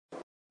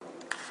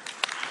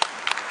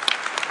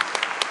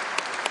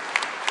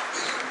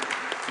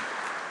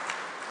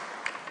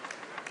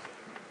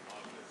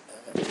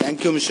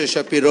Thank you, Mr.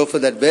 Shapiro, for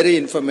that very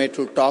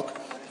informative talk.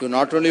 You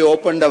not only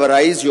opened our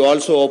eyes, you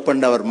also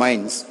opened our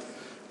minds.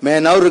 May I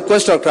now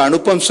request Dr.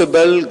 Anupam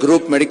Sibal,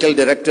 Group Medical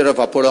Director of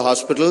Apollo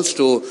Hospitals,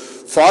 to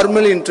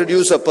formally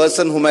introduce a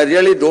person whom I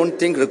really don't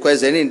think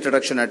requires any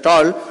introduction at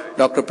all,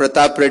 Dr.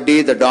 Pratap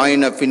Reddy, the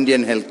Doyen of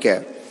Indian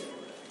Healthcare.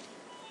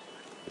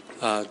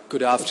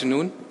 Good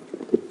afternoon.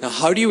 Now,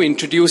 how do you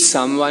introduce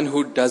someone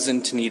who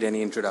doesn't need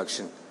any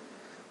introduction?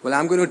 Well,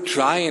 I'm going to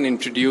try and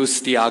introduce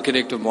the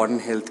architect of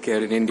modern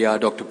healthcare in India,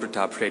 Dr.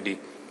 Pratap Reddy.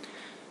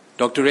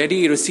 Dr.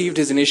 Reddy received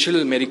his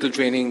initial medical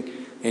training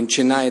in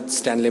Chennai at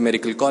Stanley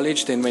Medical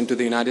College, then went to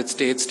the United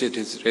States, did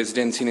his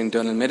residency in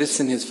internal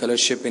medicine, his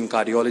fellowship in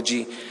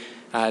cardiology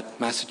at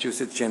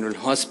Massachusetts General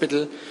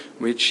Hospital,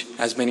 which,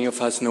 as many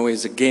of us know,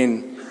 is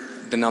again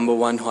the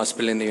 #1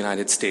 hospital in the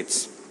United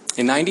States.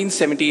 In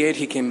 1978,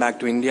 he came back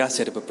to India,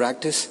 set up a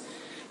practice,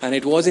 and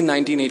it was in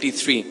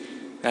 1983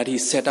 that he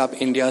set up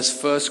India's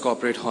first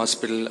corporate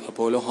hospital,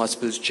 Apollo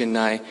Hospitals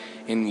Chennai,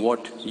 in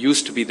what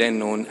used to be then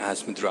known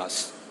as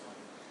Madras.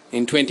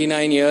 In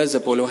 29 years,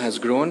 Apollo has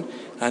grown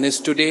and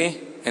is today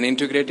an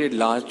integrated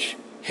large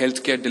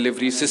healthcare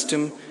delivery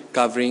system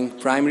covering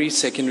primary,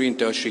 secondary and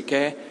tertiary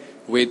care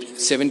with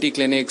 70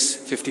 clinics,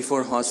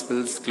 54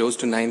 hospitals, close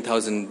to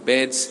 9,000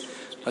 beds,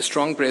 a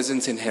strong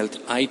presence in health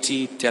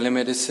IT,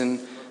 telemedicine,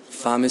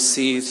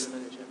 pharmacies,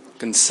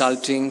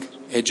 consulting,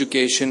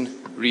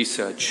 education,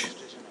 research.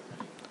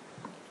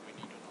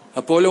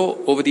 Apollo,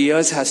 over the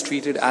years, has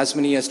treated as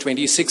many as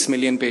 26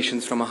 million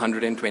patients from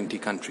 120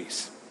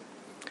 countries.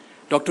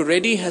 Dr.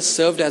 Reddy has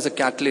served as a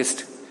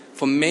catalyst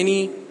for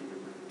many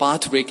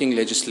path-breaking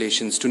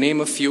legislations, to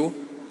name a few,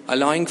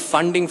 allowing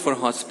funding for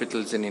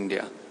hospitals in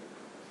India,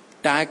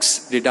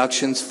 tax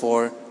deductions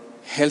for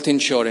health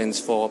insurance,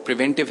 for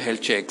preventive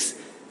health checks,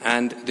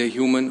 and the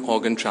Human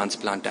Organ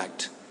Transplant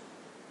Act.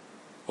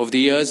 Over the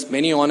years,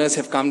 many honors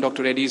have come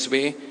Dr. Reddy's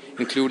way,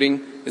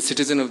 including the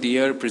Citizen of the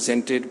Year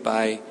presented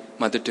by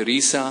Mother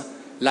Teresa,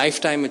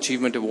 Lifetime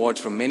Achievement Awards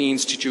from many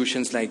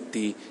institutions like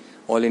the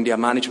All India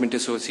Management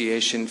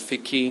Association,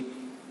 FICCI,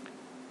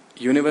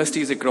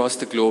 universities across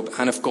the globe,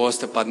 and of course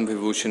the Padma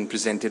Vibhushan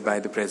presented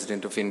by the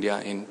President of India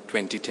in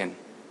 2010.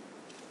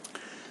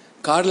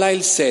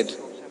 Carlyle said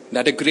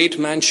that a great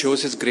man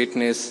shows his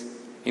greatness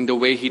in the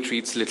way he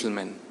treats little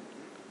men.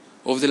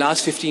 Over the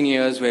last 15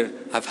 years, where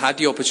I've had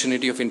the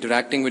opportunity of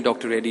interacting with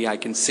Dr. Reddy, I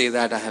can say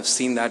that I have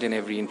seen that in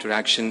every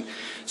interaction.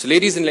 So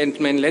ladies and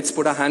gentlemen, let's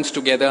put our hands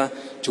together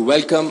to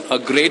welcome a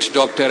great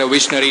doctor, a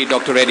visionary,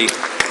 Dr. Reddy.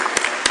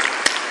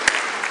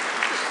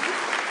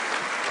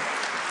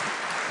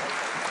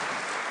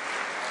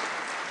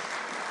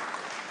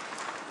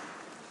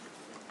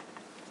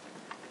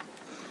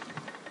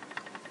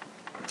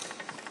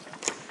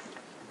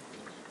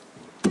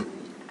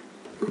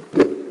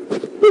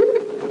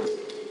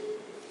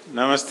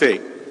 Namaste.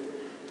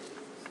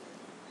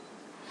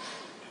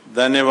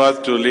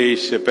 Dhanyavad to Lee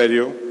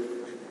Shapiro.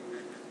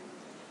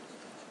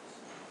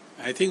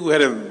 I think we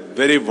had a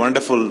very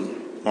wonderful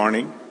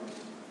morning.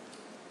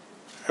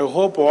 I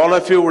hope all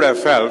of you would have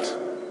felt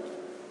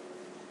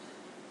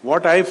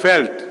what I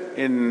felt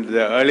in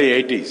the early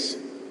 80s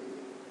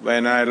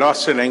when I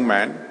lost a young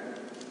man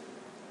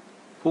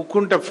who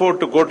couldn't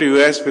afford to go to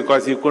US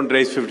because he couldn't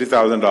raise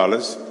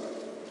 $50,000,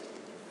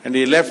 and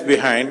he left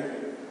behind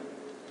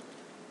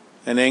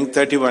a young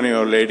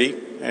 31-year-old lady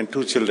and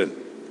 2 children.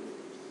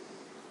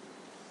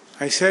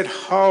 I said,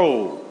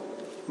 how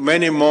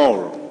many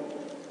more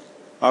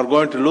are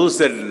going to lose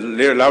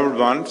their loved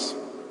ones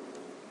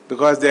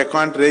because they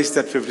can't raise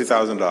that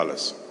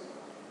 $50,000?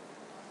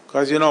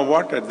 Because you know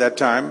what, at that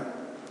time,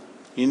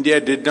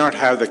 India did not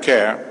have the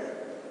care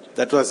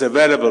that was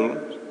available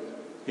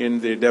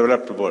in the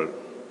developed world.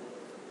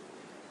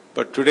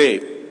 But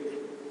today,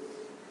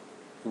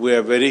 we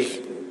are very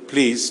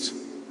pleased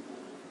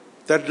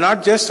that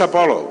not just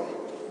Apollo,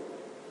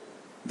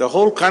 the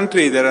whole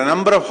country, there are a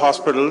number of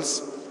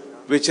hospitals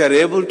which are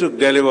able to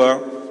deliver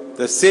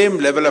the same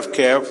level of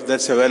care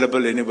that's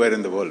available anywhere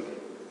in the world.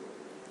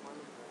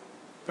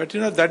 But you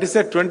know, that is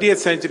a 20th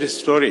century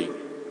story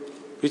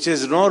which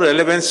has no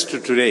relevance to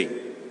today.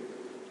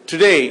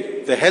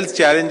 Today, the health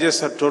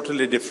challenges are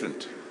totally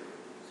different.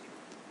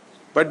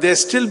 But they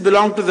still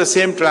belong to the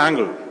same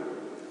triangle.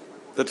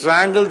 The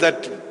triangle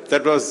that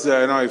was,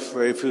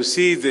 if you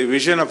see the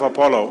vision of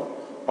Apollo,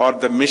 or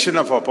the mission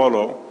of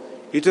Apollo,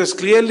 it was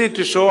clearly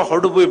to show how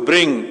do we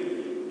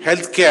bring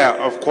healthcare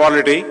of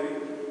quality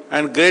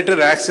and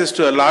greater access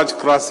to a large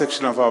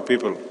cross-section of our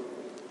people.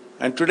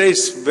 And today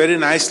is very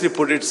nicely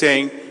put it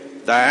saying,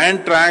 the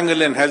iron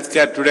triangle in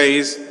healthcare today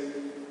is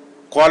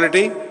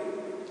quality,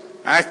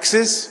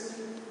 access,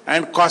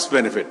 and cost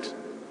benefit.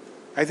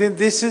 I think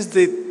this is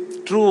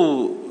the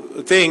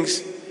true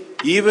things,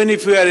 even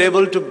if we are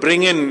able to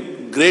bring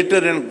in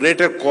greater and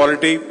greater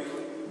quality.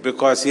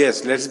 Because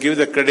yes, let's give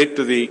the credit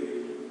to the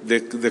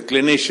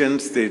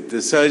clinicians, the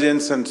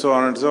surgeons and so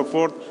on and so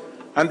forth,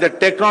 and the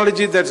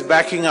technology that's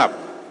backing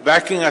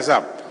us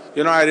up.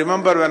 You know, I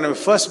remember when I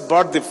first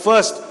bought the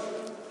first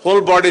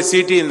whole body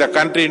CT in the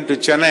country into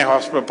Chennai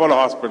Hospital, Apollo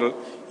Hospital,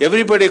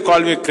 everybody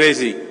called me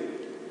crazy.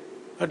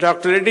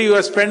 Dr. Reddy, you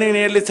are spending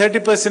nearly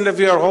 30% of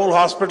your whole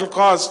hospital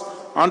cost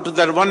onto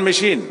that one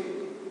machine.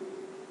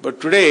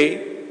 But today,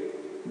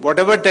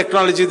 whatever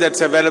technology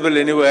that's available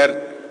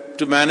anywhere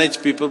to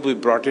manage people, we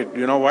brought it.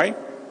 You know why?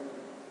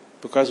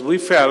 Because we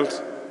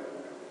felt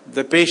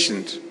the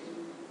patient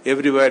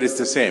everywhere is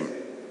the same.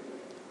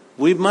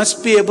 We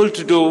must be able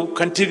to do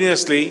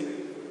continuously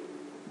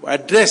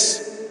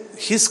address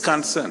his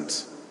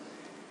concerns.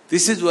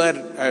 This is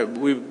where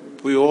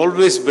we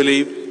always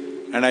believe,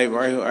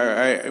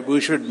 and we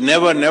should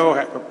never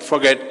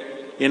forget,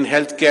 in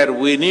healthcare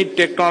we need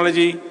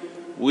technology,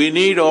 we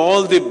need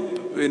all the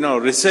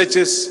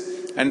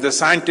researchers and the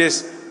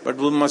scientists, but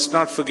we must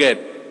not forget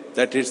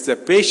that it's the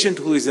patient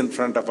who is in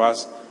front of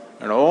us,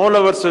 and all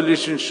our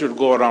solutions should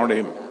go around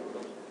him.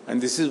 And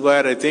this is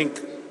where I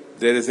think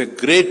there is a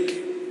great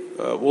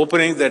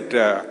opening that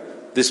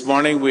this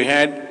morning we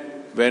had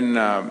when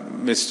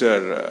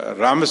Mr.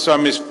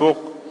 Ramaswamy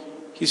spoke.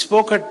 He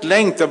spoke at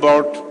length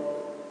about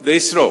the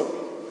ISRO.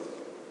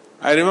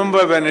 I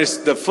remember when it's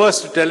the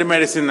first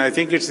telemedicine, I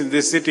think it's in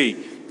this city,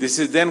 this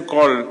is then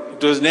called,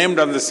 it was named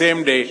on the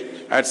same day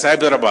at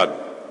Cyberabad.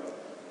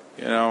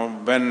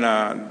 When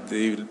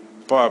the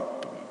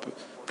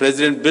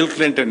President Bill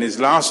Clinton, his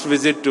last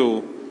visit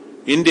to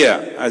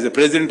India as the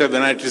President of the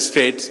United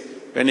States,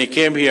 when he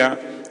came here,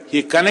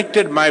 he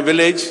connected my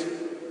village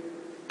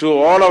to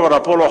all our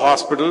Apollo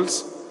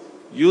hospitals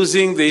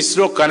using the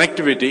ISRO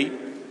connectivity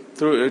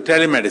through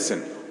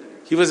telemedicine.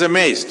 He was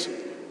amazed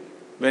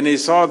when he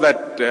saw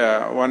that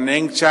one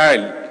young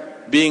child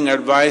being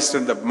advised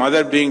and the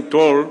mother being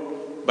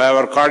told by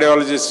our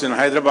cardiologist in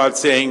Hyderabad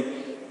saying,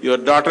 your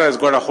daughter has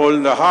got a hole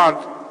in the heart,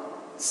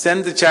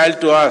 send the child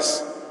to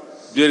us.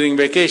 During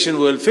vacation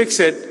we'll fix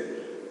it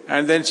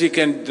and then she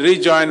can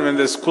rejoin when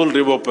the school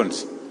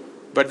reopens.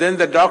 But then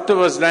the doctor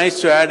was nice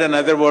to add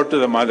another word to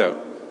the mother,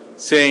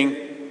 saying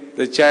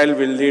the child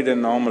will lead a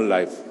normal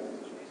life.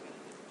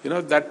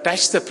 That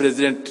touched the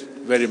president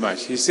very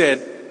much. He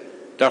said,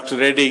 Dr.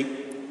 Reddy,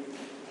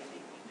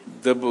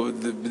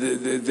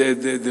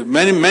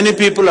 many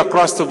people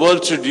across the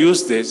world should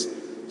use this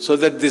so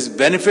that this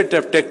benefit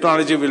of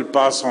technology will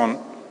pass on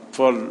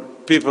for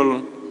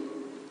people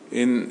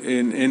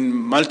in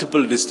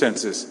multiple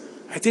distances.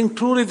 I think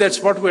truly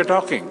that's what we're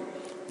talking.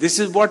 This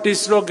is what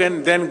ISRO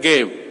then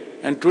gave.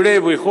 And today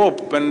we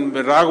hope, when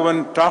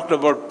Raghavan talked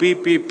about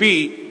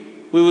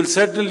PPP, we will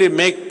certainly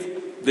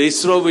make the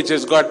ISRO, which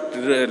has got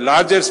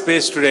larger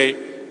space today,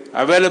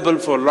 available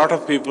for a lot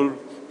of people,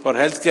 for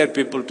healthcare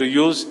people to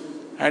use,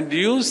 and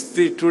use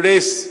the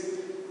today's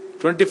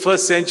 21st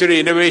century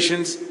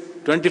innovations,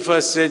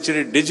 21st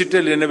century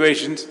digital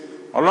innovations,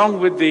 along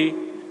with the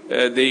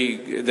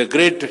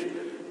great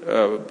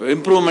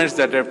improvements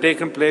that have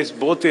taken place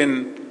both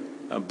in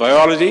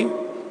biology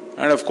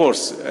and, of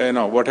course,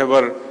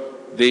 whatever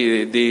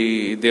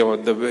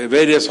the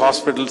various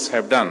hospitals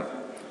have done.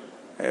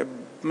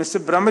 Mr.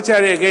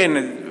 Brahmachari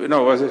again,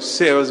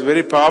 was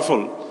very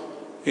powerful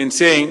in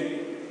saying,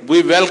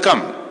 we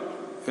welcome.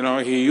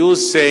 He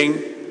used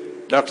saying,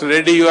 Dr.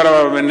 Reddy, you are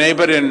our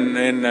neighbor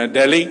in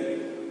Delhi.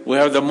 We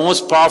have the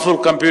most powerful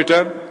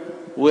computer.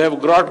 We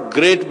have got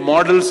great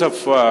models of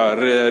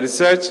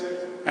research,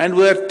 and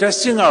we are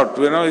testing out.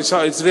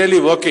 It's really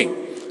working.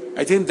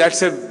 I think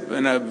that's a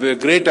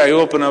great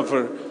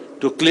eye-opener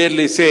to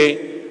clearly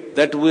say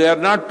that we are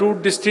not two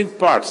distinct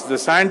parts. The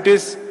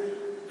scientists,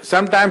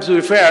 sometimes we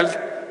felt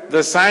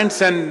the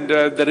science and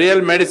the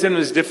real medicine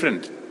is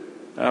different.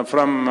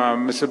 From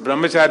Mr.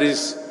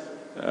 Brahmachari's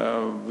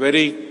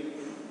very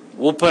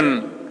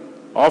open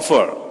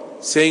offer,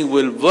 saying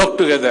we'll work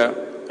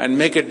together and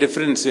make a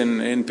difference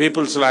in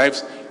people's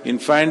lives, in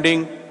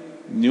finding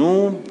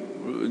new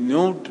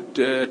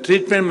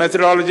treatment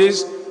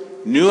methodologies,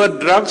 newer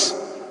drugs,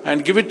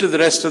 and give it to the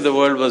rest of the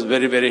world was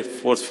very, very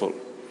forceful.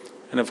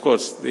 And of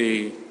course,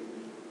 the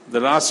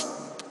last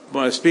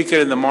speaker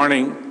in the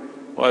morning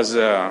was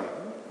a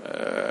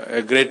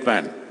great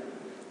man.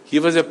 He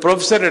was a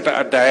professor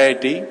at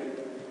IIT.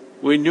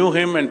 We knew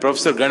him, and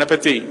Professor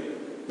Ganapati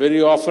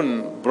very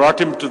often brought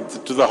him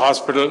to the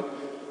hospital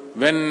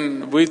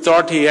when we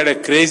thought he had a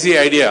crazy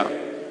idea,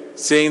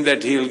 saying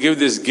that he will give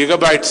this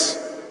gigabytes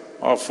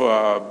of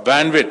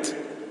bandwidth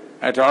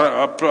at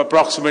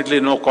approximately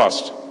no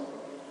cost.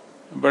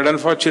 But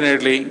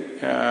unfortunately,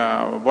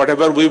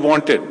 whatever we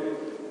wanted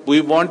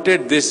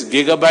this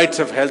gigabytes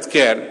of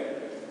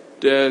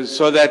healthcare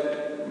so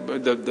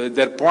that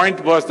their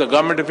point was, the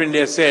government of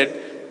India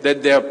said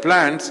that there are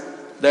plans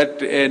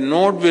that a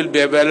node will be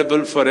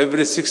available for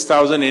every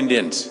 6,000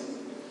 Indians.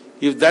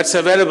 If that's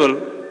available,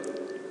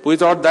 we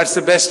thought that's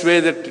the best way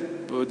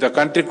that the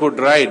country could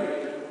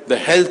ride the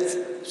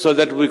health so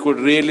that we could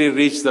really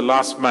reach the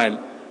last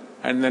mile.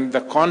 And then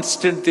the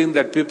constant thing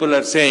that people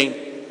are saying,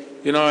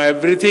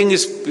 everything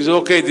is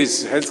okay,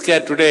 this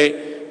healthcare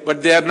today,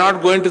 but they are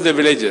not going to the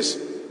villages.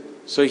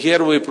 So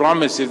here we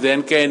promise, if the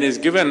NKN is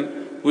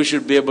given, we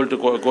should be able to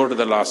go to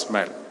the last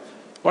mile.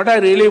 What I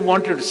really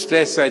wanted to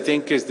stress, I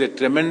think, is the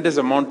tremendous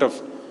amount of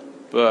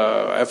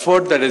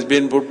effort that has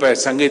been put by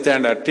Sangeeta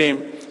and our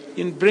team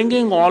in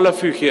bringing all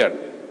of you here.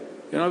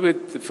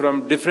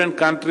 from different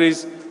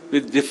countries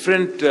with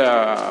different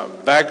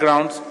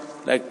backgrounds,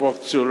 like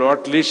what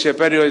Lee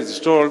Sheperio has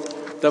told,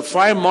 the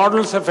 5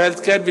 models of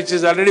healthcare which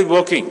is already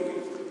working.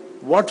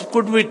 What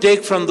could we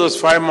take from those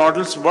 5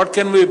 models? What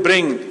can we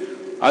bring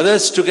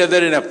others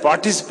together in a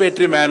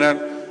participatory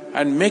manner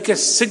and make a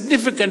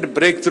significant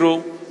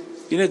breakthrough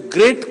in a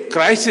great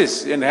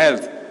crisis in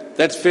health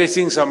that's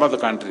facing some of the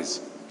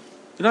countries?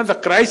 The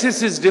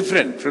crisis is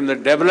different from the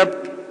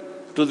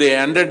developed to the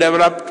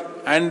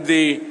underdeveloped and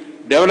the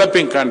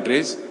developing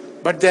countries,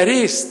 but there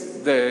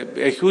is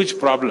a huge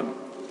problem.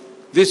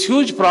 This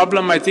huge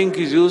problem, I think,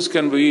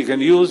 we can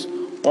use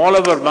all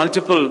of our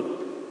multiple,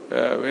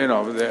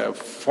 the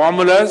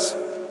formulas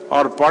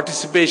or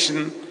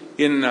participation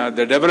in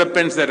the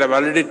developments that have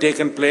already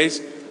taken place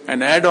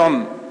and add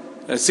on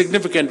a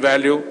significant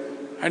value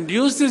and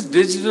use this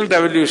digital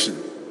revolution.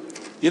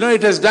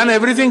 It has done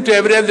everything to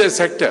every other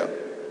sector.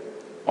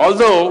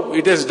 Although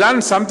it has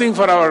done something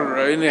for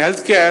in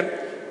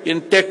healthcare,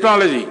 in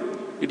technology,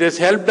 it has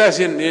helped us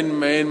in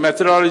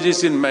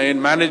methodologies, in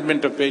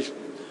management of patients.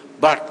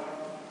 But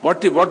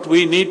what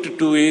we need to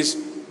do is,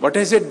 what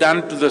has it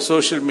done to the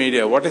social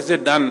media? What has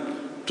it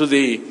done to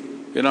the,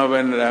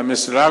 when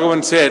Mr.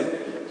 Raghavan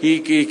said,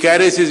 he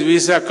carries his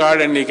Visa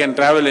card and he can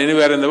travel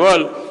anywhere in the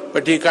world,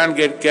 but he can't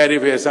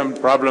carry some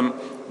problem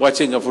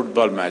watching a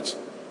football match.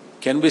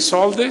 Can we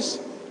solve this?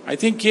 I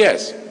think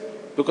yes.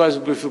 Because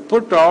if we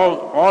put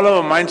all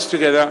our minds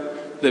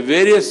together, the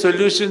various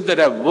solutions that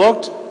have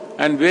worked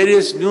and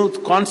various new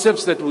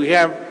concepts that we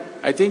have,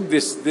 I think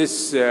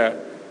this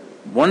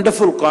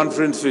wonderful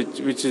conference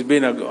which has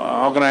been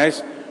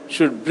organized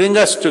should bring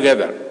us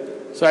together.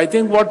 So I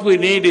think what we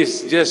need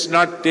is just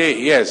not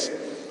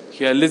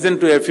listen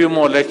to a few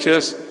more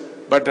lectures,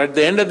 but at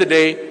the end of the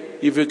day,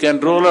 if you can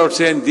roll out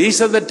saying these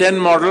are the 10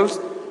 models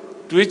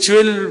which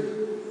we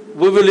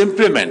will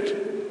implement.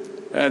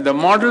 The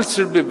models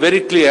should be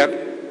very clear.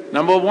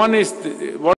 Number one is what